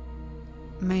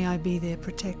 May I be their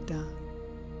protector,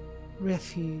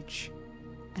 refuge,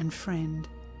 and friend.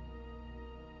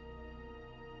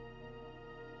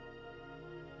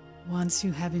 Once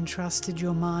you have entrusted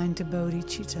your mind to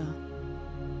bodhicitta,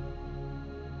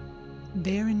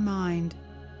 bear in mind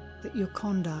that your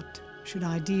conduct should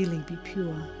ideally be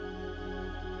pure.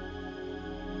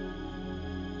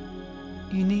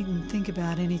 You needn't think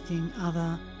about anything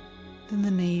other than the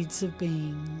needs of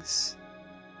beings.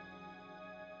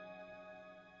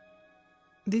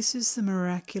 This is the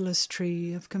miraculous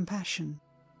tree of compassion,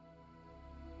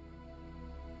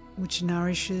 which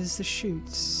nourishes the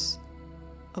shoots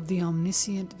of the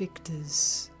omniscient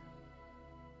victors.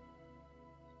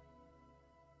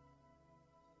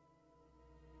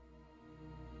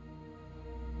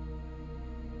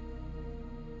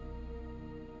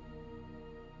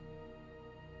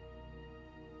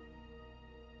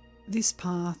 This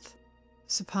path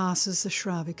surpasses the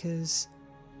Shravikas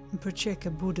and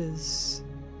Pratyeka Buddhas,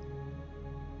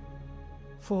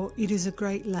 for it is a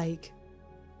great lake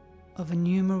of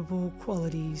innumerable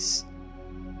qualities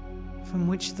from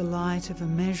which the light of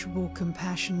immeasurable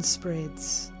compassion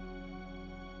spreads,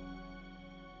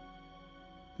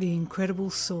 the incredible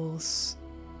source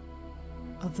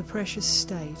of the precious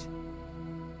state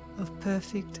of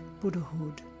perfect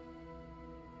Buddhahood.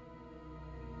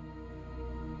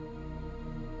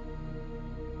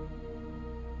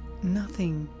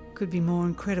 Nothing could be more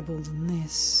incredible than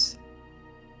this.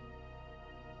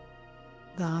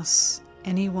 Thus,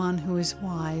 anyone who is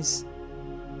wise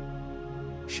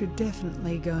should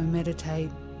definitely go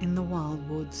meditate in the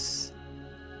Wildwoods.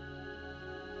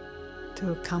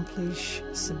 to accomplish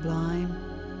sublime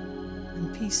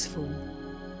and peaceful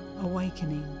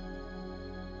awakening.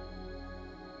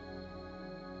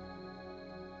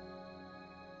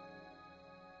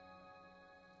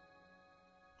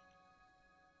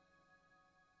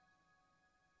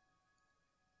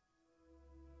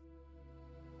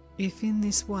 If in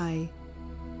this way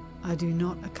I do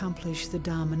not accomplish the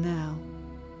Dharma now,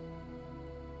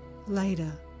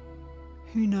 later,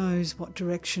 who knows what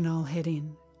direction I'll head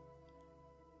in,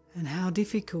 and how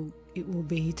difficult it will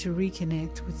be to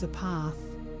reconnect with the path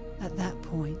at that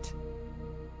point.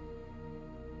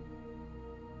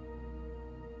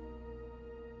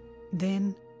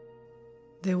 Then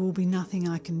there will be nothing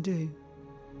I can do.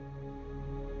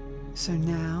 So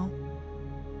now,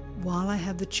 while I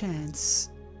have the chance,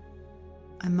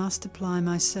 I must apply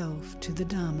myself to the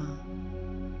Dharma.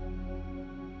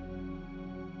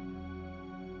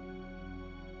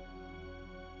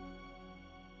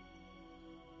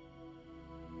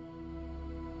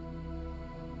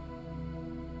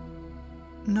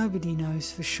 Nobody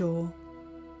knows for sure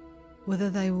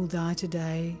whether they will die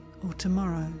today or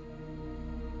tomorrow.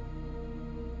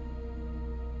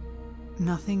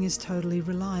 Nothing is totally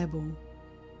reliable.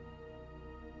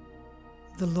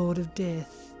 The Lord of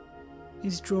Death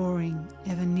is drawing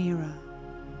ever nearer,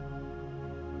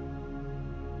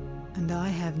 and I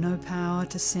have no power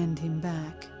to send him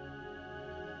back.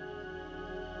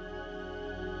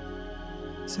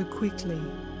 So quickly,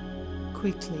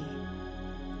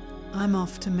 I'm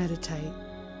off to meditate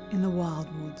in the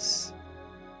Wildwoods.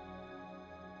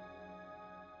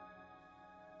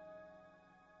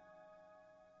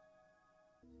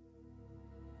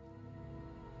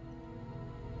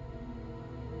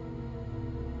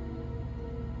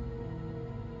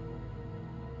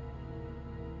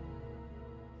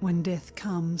 When death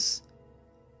comes,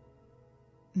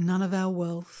 none of our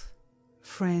wealth,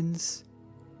 friends,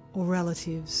 or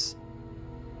relatives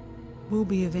will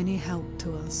be of any help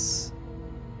to us.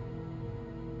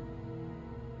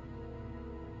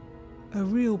 A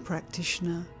real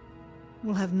practitioner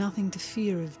will have nothing to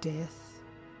fear of death.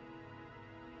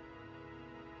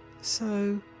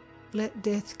 So let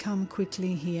death come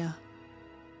quickly here.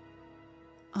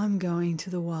 I'm going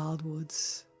to the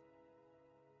Wildwoods.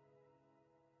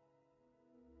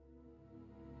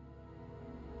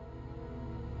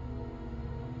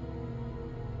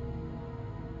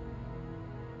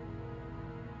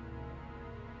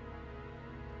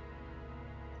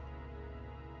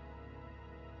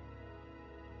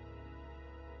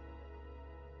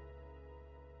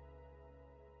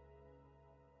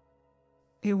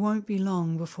 It won't be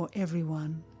long before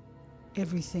everyone,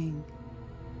 everything,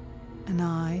 and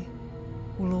I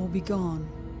will all be gone.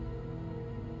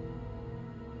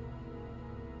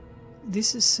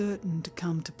 This is certain to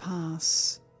come to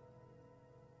pass,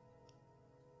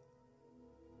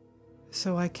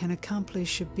 so I can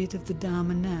accomplish a bit of the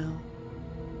Dharma now.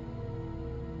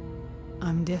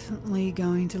 I'm definitely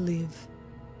going to live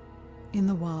in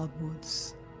the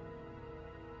Wildwoods.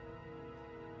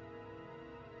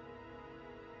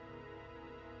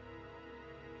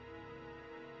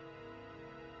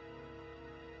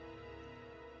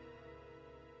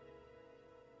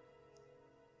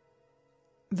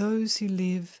 Those who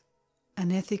live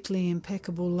an ethically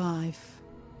impeccable life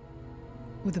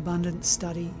with abundant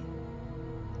study,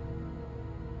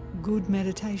 good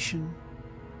meditation,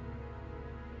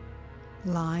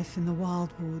 life in the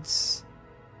Wildwoods,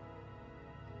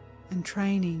 and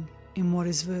training in what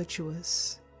is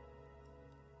virtuous,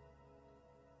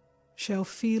 shall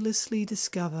fearlessly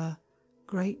discover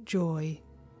great joy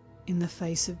in the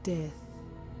face of death.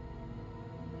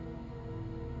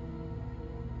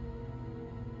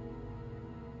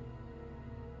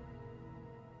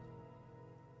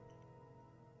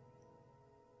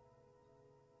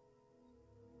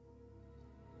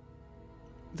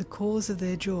 The cause of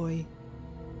their joy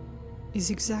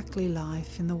is exactly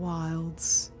life in the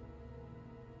wilds.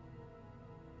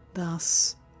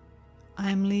 Thus,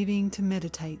 I am leaving to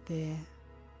meditate there.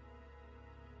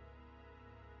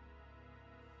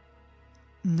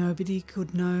 Nobody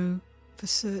could know for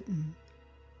certain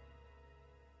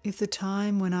if the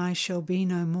time when I shall be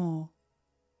no more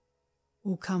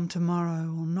will come tomorrow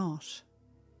or not.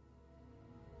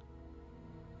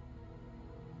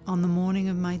 On the morning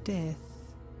of my death,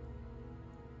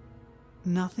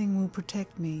 nothing will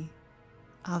protect me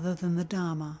other than the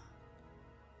Dharma.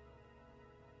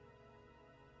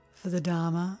 For the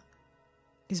Dharma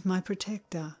is my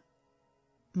protector,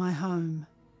 my home,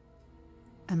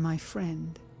 and my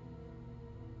friend.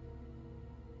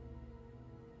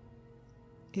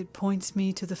 It points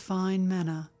me to the fine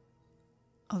manner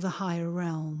of the higher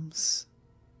realms.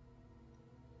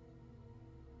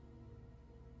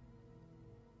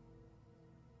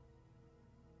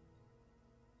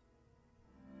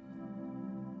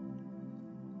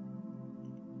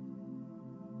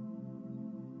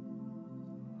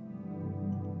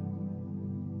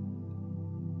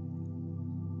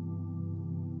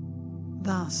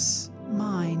 Thus,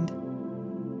 mind,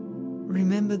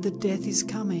 remember that death is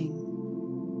coming.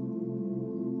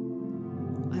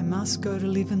 I must go to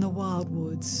live in the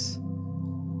wildwoods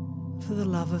for the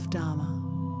love of Dharma.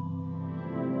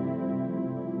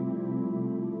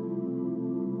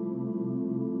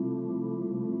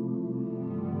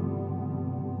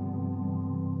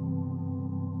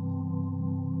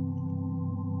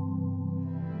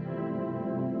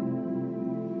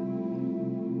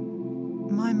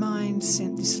 My mind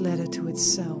sent this letter to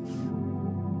itself.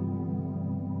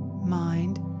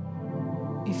 Mind,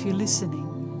 if you're listening,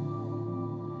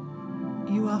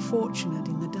 you are fortunate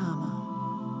in the Dharma.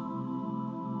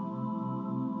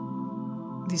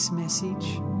 This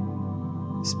message,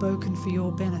 spoken for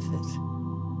your benefit,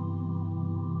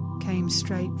 came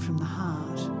straight from the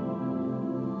heart.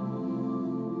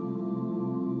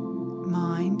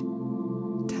 Mind,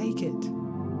 take it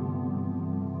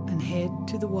and head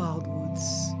to the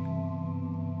Wildwoods.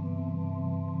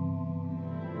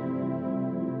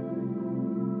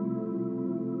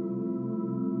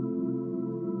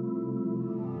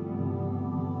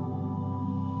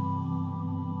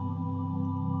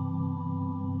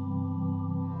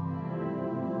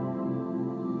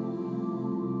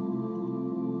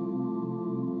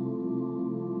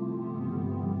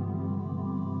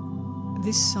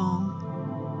 This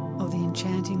song of the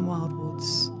Enchanting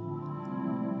Wildwoods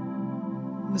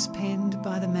was penned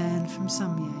by the man from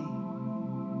Samye,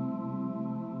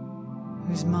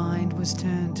 whose mind was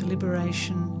turned to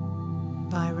liberation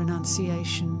by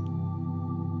renunciation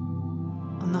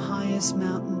on the highest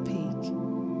mountain peak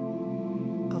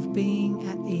of being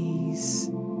at ease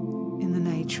in the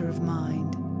nature of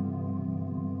mind.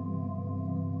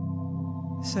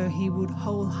 So he would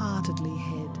wholeheartedly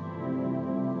head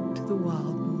to the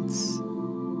Wildwoods.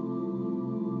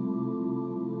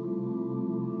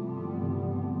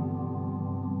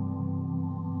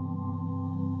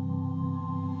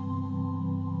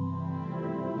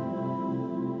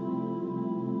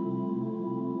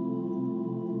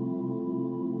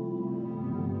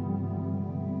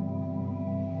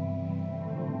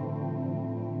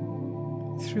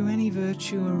 Through any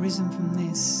virtue arisen from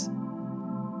this,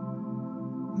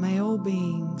 may all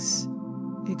beings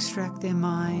extract their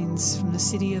minds from the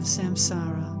city of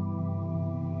samsara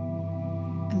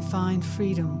and find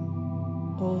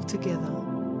freedom altogether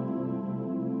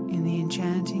in the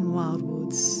enchanting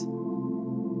wildwoods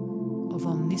of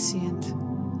omniscient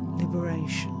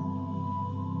liberation.